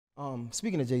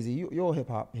Speaking of Jay-Z, you're a hip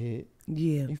hop head.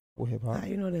 Yeah. You with hip hop. How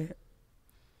you know that?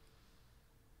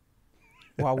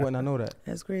 Why wouldn't I know that?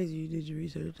 That's crazy. You did your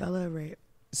research. I love rap.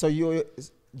 So you're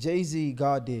Jay-Z,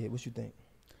 God did. What you think?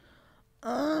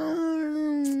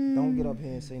 Don't get up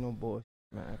here and say no bullshit,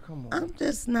 man. Come on. I'm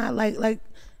just not like.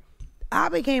 I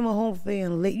became a Hov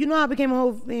fan late. You know how I became a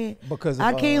Hov fan? Because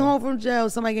I came home from jail.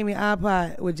 Somebody gave me an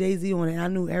iPod with Jay-Z on it. And I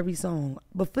knew every song.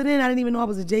 But for then, I didn't even know I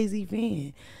was a Jay-Z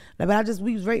fan. Like, but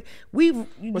we was right.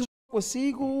 But was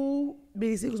Siegel?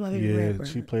 Beanie Siegel's my favorite rapper.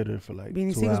 Yeah, she played it for like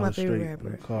Beanie 2 Siegel's hours my favorite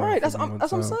straight. rapper. Right, that's what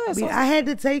I'm saying. So I had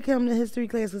to take him to history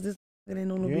class because this didn't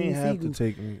know no You Beanie ain't have Siegel. to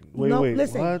take me. Wait,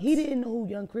 listen, what? he didn't know who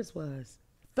Young Chris was.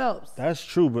 Phelps. That's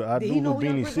true, but I Did he knew know who who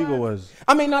Young Beanie Chris Siegel was? was.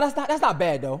 I mean, no, that's not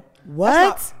bad though.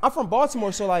 What? I'm from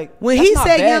Baltimore, so like When that's he not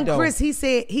said bad, Young though. Chris, he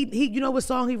said he you know what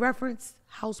song he referenced?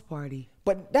 House Party.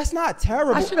 But that's not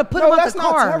terrible. I should have put him out that's the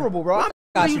not car. terrible, bro. What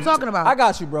are you talking about? I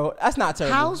got you, bro. That's not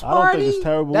terrible. House I don't Party? think it's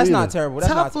terrible That's either. not terrible.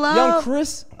 That's Tough not Love? Young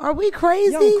Chris. Are we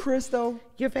crazy? Young Chris though.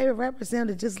 Your favorite rapper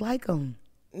sounded just like him.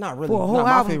 Not really. For a whole not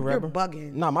my album, favorite you're rapper.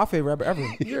 bugging. Not my favorite rapper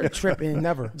ever. You're tripping.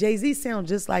 Never. Jay-Z sound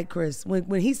just like Chris.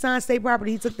 When he signed State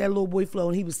Property, he took that little boy flow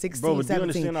and he was 16, Bro, but do you 17.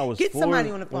 understand I was Get 4 somebody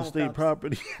on the phone. when State Phelps.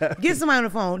 Property. Get somebody on the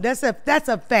phone. That's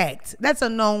a fact. That's a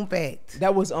known fact.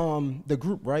 That was the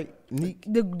group, right? Neek.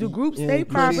 The group Yeah, State you see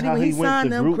Property, how when he he went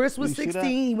signed the them, group? Chris was You see that?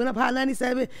 16. He went up high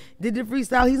 97, did the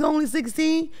freestyle. He's only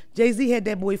 16. Jay-Z had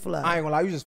that boy flow. I ain't gonna lie, you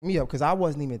just f- me up because I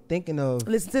wasn't even thinking of.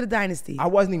 Listen to the Dynasty. I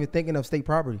wasn't even thinking of State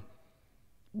Property.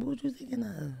 What was you thinking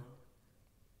of?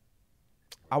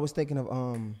 I was thinking of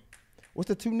what's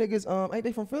the two niggas? Ain't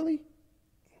they from Philly?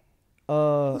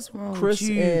 What's wrong Chris with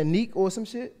you? and Neek or some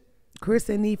shit. Chris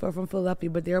and Neef are from Philadelphia,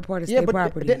 but they're a part of Yeah, State but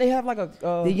Property. didn't they have like a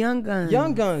The Young Guns.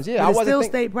 Young Guns? Yeah, But I it's wasn't still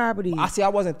think- State Property. I see. I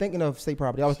wasn't thinking of State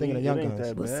Property. I was thinking of See, Young it ain't Guns.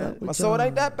 that What's bad. up with So it y'all?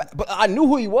 ain't that bad. But I knew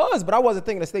who he was, but I wasn't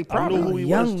thinking of State I knew Property. who he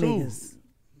Young was too.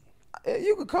 niggas.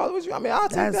 You could call it what you. I mean, I'll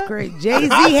take That's that. great. Jay-Z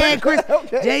had Chris.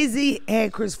 Okay. Jay-Z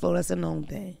had Chris flow. That's a known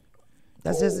thing.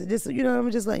 That's just you know. I'm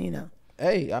just letting you know.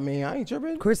 Hey, I mean, I ain't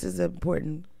tripping. Chris is an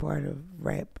important part of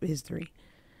rap history.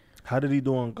 How did he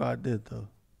do on God Did though?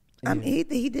 I mean,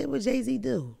 he did what Jay-Z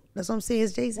do. That's what I'm saying.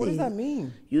 It's Jay-Z. What does that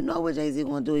mean? You know what Jay-Z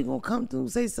gonna do? He gonna come through,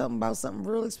 say something about something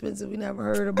real expensive we never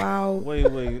heard about. Wait, nah.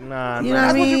 You know nah. what I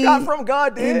That's what you mean? got from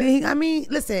God And did. then I mean,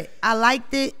 listen, I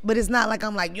liked it, but it's not like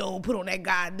I'm like, yo, put on that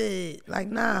God did. Like,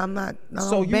 nah, I'm not. I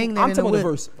So don't you, bang that I'm in the talking about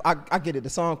the whip. verse. I get it. The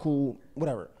song cool,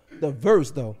 whatever. The verse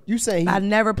though. You saying I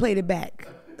never played it back.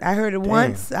 I heard it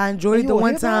once. I enjoyed it You the a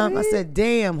one hip-hop time. I head? said,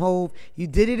 damn, Hov, you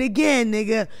did it again,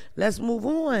 nigga. Let's move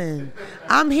on.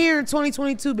 I'm here in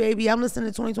 2022, baby. I'm listening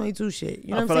to 2022 shit.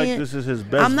 You know I what feel I'm like saying? this is his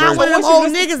best I'm not verse. one of them So what you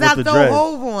old listen- niggas with out the throw dreads.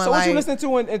 Hov on. So what you like, listening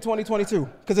to in 2022?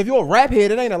 Because if you're a rap head,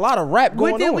 it ain't a lot of rap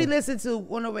going what did on. we listen to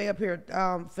on the way up here?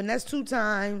 Finesse 2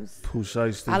 times. Pooh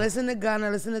Shiesty. I listen to Gunna. I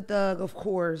listen to Thug, of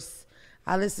course.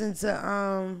 I listen to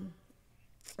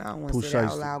I don't want Pooh to say that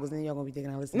out Shiesty. loud because then y'all gonna be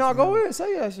thinking I listen. No, to go him. ahead.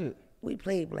 Say that shit. We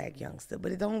played Black Youngster,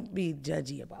 but it don't be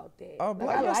judgy about that. Oh, Like,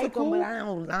 Black I Youngster like him, cool. but I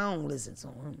don't listen to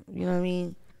him. You know what I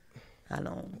mean? I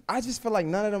don't. I just feel like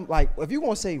none of them. Like, if you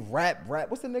want to say rap,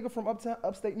 what's the nigga from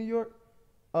upstate New York?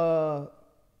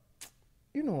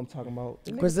 You know what I'm talking about.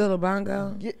 The nigga- Griselda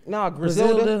Bongo. Yeah, nah,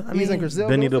 Griselda, Griselda. I He's in mean- Griselda.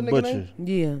 Benny What's the nigga Butcher. name?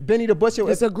 Yeah. Benny the Butcher.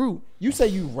 It's a group. You say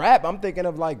you rap, I'm thinking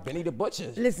of like Benny the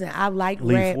Butcher. Listen, I like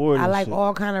Lee rap. Ford I and like shit.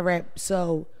 all kind of rap.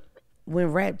 So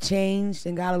when rap changed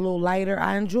and got a little lighter,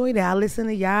 I enjoyed it. I listen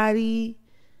to Yachty.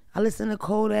 I listen to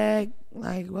Kodak.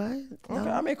 Like what? Okay,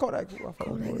 I mean Kodak. I fuck with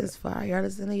Kodak Kodak. is fire. I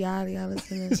listen to Yachty. I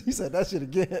listen to He said that shit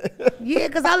again. yeah,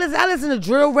 cause I listen to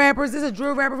drill rappers. There's a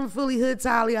drill rapper from Philly, Hood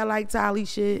Tolly. I like Tolly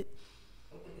shit.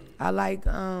 I like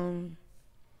Cord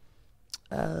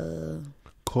I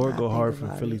go think hard from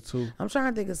about Philly it. too. I'm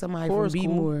trying to think of somebody Cor's from cool.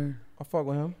 B-More. I fuck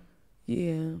with him.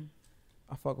 Yeah.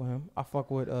 I fuck with him. I fuck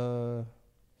with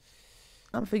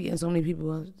I'm forgetting so many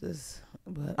people out this,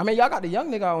 but I mean, y'all got the young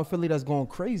nigga out in Philly that's going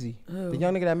crazy. Who? The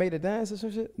young nigga that made the dance or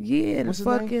some shit. yeah, the What's his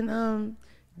name? fucking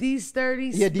these 30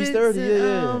 Yeah, D30.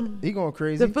 Yeah. and, He going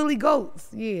crazy. the Philly Goats.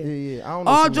 yeah, Yeah. yeah. I don't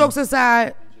know. All some- jokes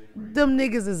aside, them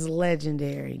niggas is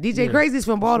legendary. DJ Yeah, Crazy's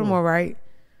from Baltimore, right?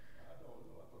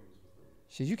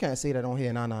 Shit, you can't say that on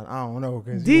here. Nah. I don't know.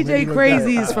 'Cause you gonna make DJ me look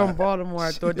Crazy bad. is from Baltimore.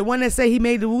 I thought the one that say he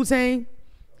made the Wu-Tang,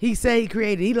 he said he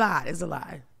created. He lied. It's a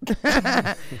lie.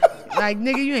 Like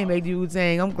nigga, you ain't made the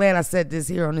Wu-Tang. I'm glad I said this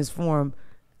here on this forum.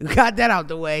 Got that out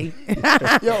the way.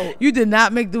 Yo. You did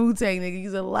not make the Wu-Tang, nigga.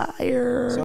 You's a liar.